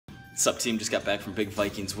What's up, team? Just got back from big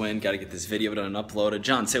Vikings win. Got to get this video done and uploaded.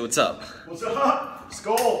 John, say what's up. What's up?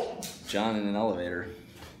 Skull. John in an elevator.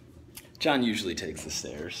 John usually takes the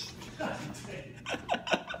stairs.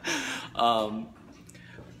 I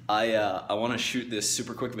want to shoot this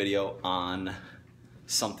super quick video on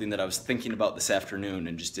something that I was thinking about this afternoon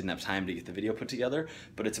and just didn't have time to get the video put together.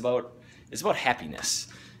 But it's about happiness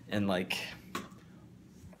and like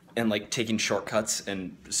taking shortcuts,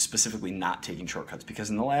 and specifically not taking shortcuts, because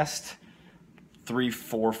in the last 3,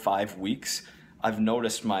 4, 5 weeks I've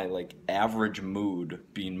noticed my like average mood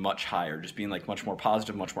being much higher, just being like much more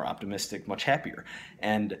positive, much more optimistic, much happier.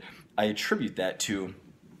 And I attribute that to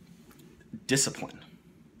discipline.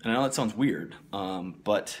 And I know that sounds weird,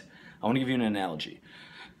 but I want to give you an analogy.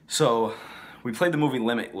 So we played the movie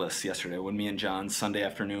Limitless yesterday when me and John, Sunday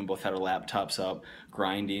afternoon, both had our laptops up,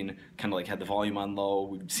 grinding, kind of like had the volume on low.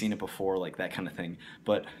 We'd seen it before, like that kind of thing.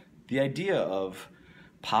 But the idea of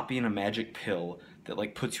popping a magic pill that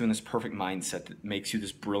like puts you in this perfect mindset, that makes you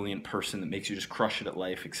this brilliant person, that makes you just crush it at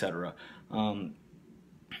life, etc.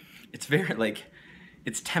 It's very like,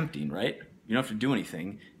 it's tempting, right? You don't have to do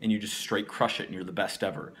anything, and you just straight crush it, and you're the best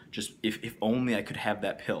ever. Just if only I could have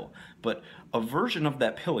that pill. But a version of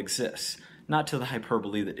that pill exists. Not to the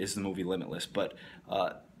hyperbole that is the movie Limitless, but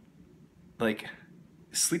like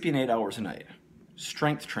sleeping 8 hours a night,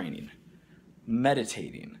 strength training,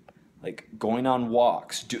 meditating, like going on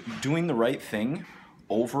walks, doing the right thing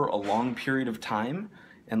over a long period of time,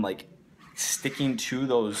 and like sticking to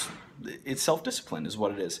those. It's self-discipline is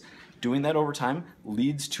what it is. Doing that over time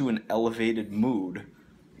leads to an elevated mood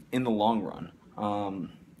in the long run.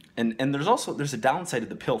 And there's a downside to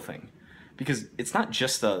the pill thing, because it's not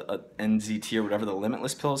just a NZT or whatever the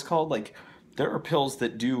Limitless pill is called. Like, there are pills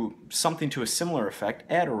that do something to a similar effect: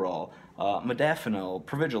 Adderall, modafinil,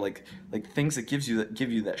 Provigil, like things that give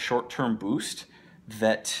you that short-term boost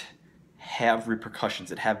that have repercussions,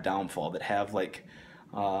 that have downfall, that have like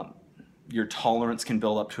your tolerance can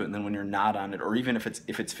build up to it, and then when you're not on it, or even if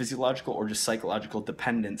it's physiological or just psychological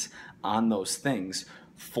dependence on those things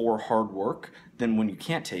for hard work, then when you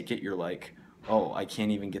can't take it, you're like, oh, I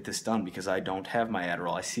can't even get this done because I don't have my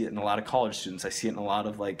Adderall. I see it in a lot of college students. I see it in a lot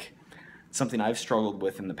of like something I've struggled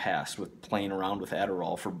with in the past, with playing around with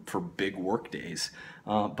Adderall for big work days.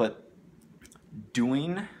 But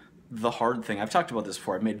doing the hard thing, I've talked about this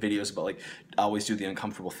before. I've made videos about like, always do the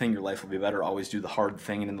uncomfortable thing, your life will be better. Always do the hard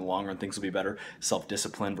thing, and in the long run things will be better.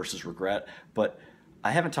 Self-discipline versus regret. But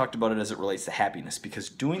I haven't talked about it as it relates to happiness, because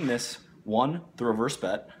doing this, 1, the reverse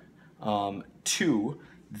bet, 2,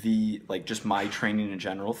 the like just my training in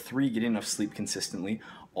general, 3, getting enough sleep consistently,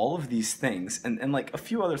 all of these things, and like a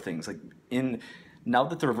few other things, like now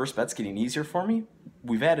that the reverse bet's getting easier for me,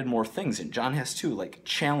 we've added more things, and John has too, like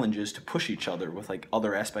challenges to push each other with like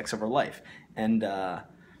other aspects of our life. And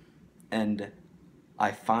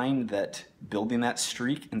I find that building that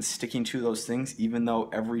streak and sticking to those things, even though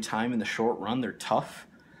every time in the short run they're tough,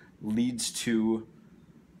 leads to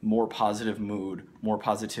more positive mood, more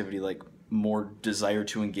positivity, like more desire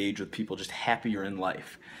to engage with people, just happier in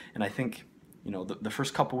life. And I think, you know, the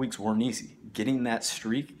first couple weeks weren't easy. Getting that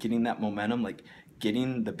streak, getting that momentum, like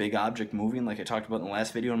getting the big object moving, like I talked about in the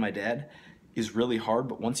last video on my dad, is really hard.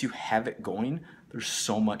 But once you have it going, there's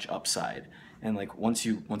so much upside. And like once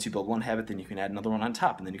you build one habit, then you can add another one on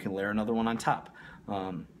top, and then you can layer another one on top.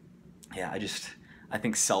 Yeah, I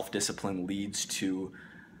think self-discipline leads to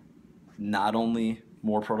not only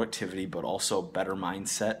more productivity, but also better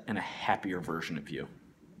mindset and a happier version of you.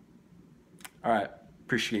 All right.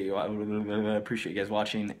 Appreciate you. I appreciate you guys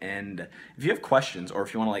watching. And if you have questions, or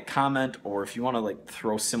if you want to like comment, or if you want to like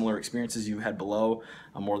throw similar experiences you've had below,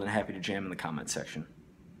 I'm more than happy to jam in the comment section.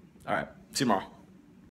 All right. See you tomorrow.